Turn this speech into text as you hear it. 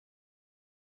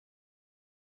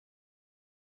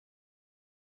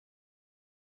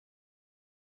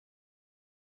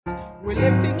We're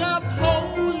lifting up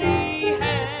holy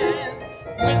hands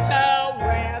without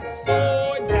wrath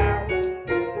or doubt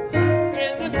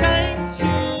in the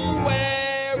sanctuary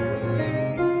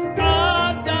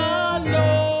of the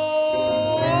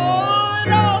Lord.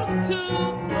 Oh, to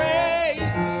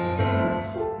praise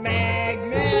you,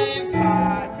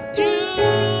 magnify you,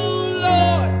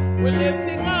 Lord. We're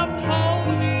lifting up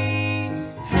holy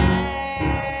hands.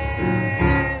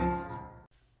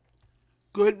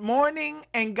 Good morning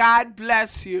and God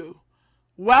bless you.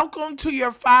 Welcome to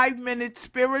your 5-minute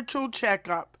spiritual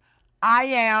checkup. I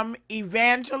am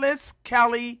Evangelist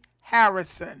Kelly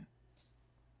Harrison.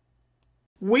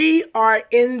 We are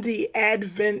in the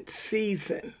Advent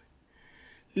season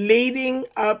leading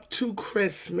up to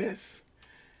Christmas,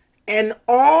 and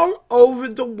all over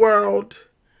the world,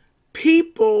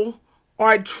 people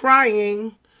are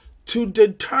trying to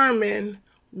determine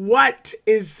what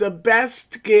is the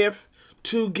best gift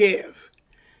to give.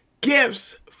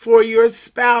 Gifts for your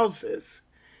spouses,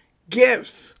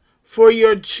 gifts for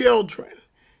your children,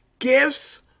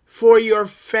 gifts for your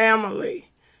family,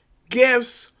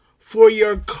 gifts for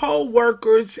your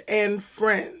co-workers and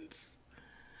friends.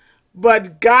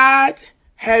 But God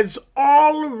has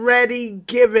already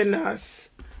given us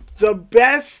the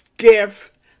best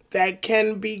gift that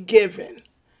can be given.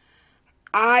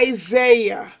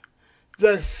 Isaiah,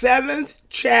 the 7th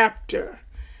chapter,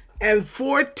 and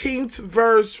 14th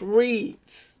verse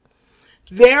reads,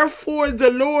 "Therefore the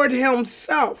Lord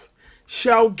himself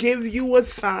shall give you a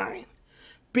sign.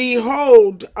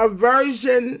 Behold, a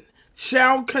virgin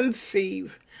shall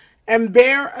conceive and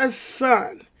bear a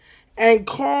son, and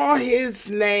call his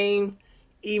name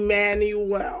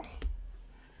Emmanuel."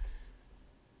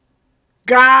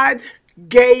 God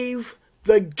gave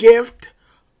the gift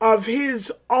of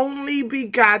his only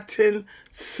begotten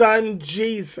Son,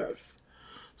 Jesus,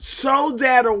 so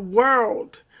that a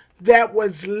world that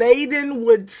was laden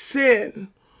with sin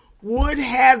would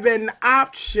have an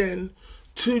option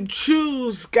to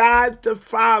choose God the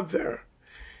Father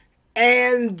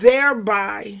and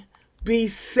thereby be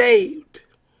saved.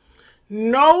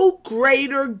 No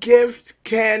greater gift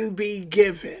can be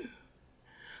given.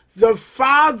 The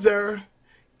Father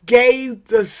gave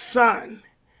the Son,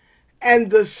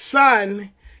 and the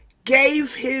Son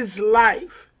gave his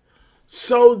life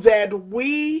so that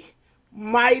we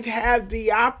might have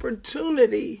the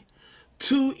opportunity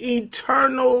to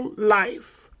eternal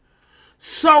life.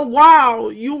 So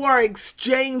while you are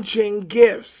exchanging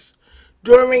gifts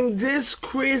during this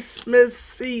Christmas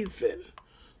season,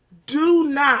 do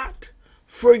not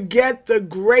forget the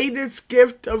greatest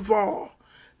gift of all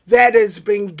that has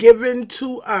been given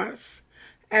to us,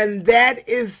 and that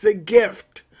is the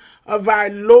gift of our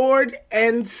Lord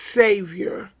and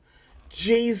Savior,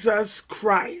 Jesus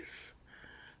Christ.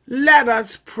 Let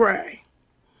us pray.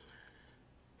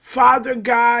 Father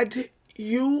God,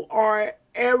 you are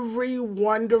every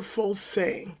wonderful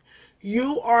thing.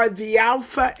 You are the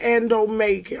Alpha and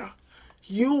Omega.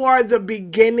 You are the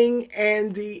beginning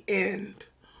and the end.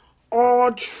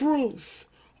 All truth,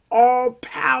 all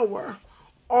power,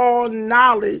 all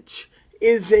knowledge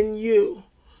is in you.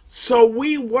 So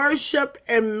we worship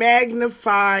and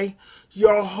magnify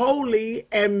your holy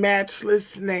and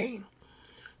matchless name.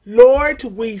 Lord,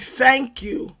 we thank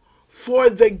you for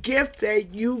the gift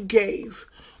that you gave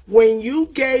when you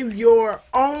gave your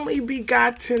only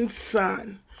begotten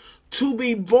Son to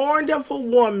be born of a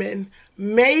woman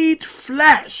made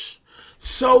flesh,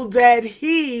 so that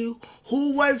he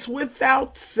who was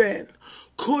without sin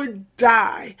could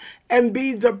die and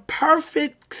be the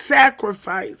perfect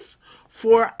sacrifice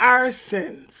for our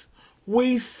sins.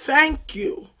 We thank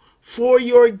you for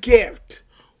your gift.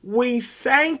 We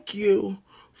thank you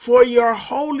for your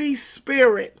Holy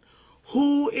Spirit,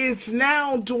 who is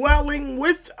now dwelling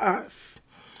with us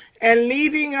and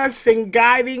leading us and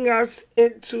guiding us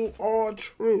into all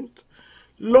truth.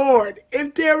 Lord,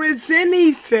 if there is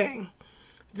anything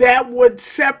that would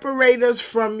separate us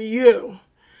from you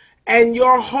and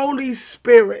your Holy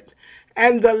Spirit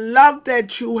and the love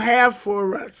that you have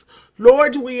for us,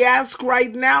 Lord, we ask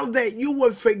right now that you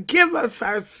would forgive us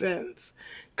our sins,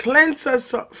 cleanse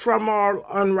us from all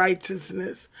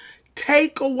unrighteousness,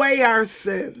 take away our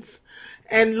sins,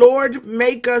 and Lord,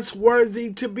 make us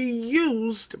worthy to be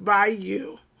used by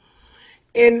you.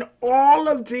 In all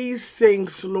of these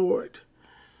things, Lord,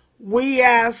 we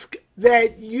ask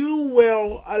that you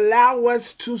will allow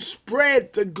us to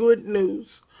spread the good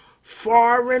news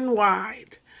far and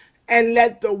wide, and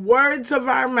let the words of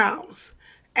our mouths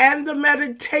and the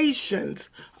meditations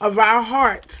of our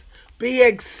hearts be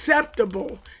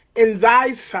acceptable in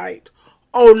thy sight,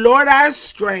 O Lord, our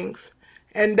strength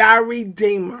and our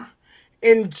Redeemer.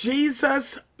 In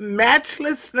Jesus'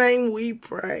 matchless name we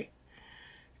pray.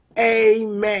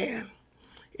 Amen.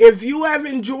 If you have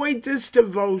enjoyed this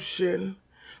devotion,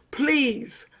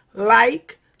 please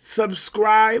like,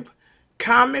 subscribe,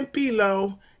 comment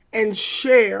below, and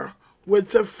share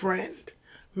with a friend.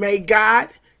 May God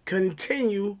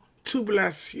continue to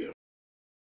bless you.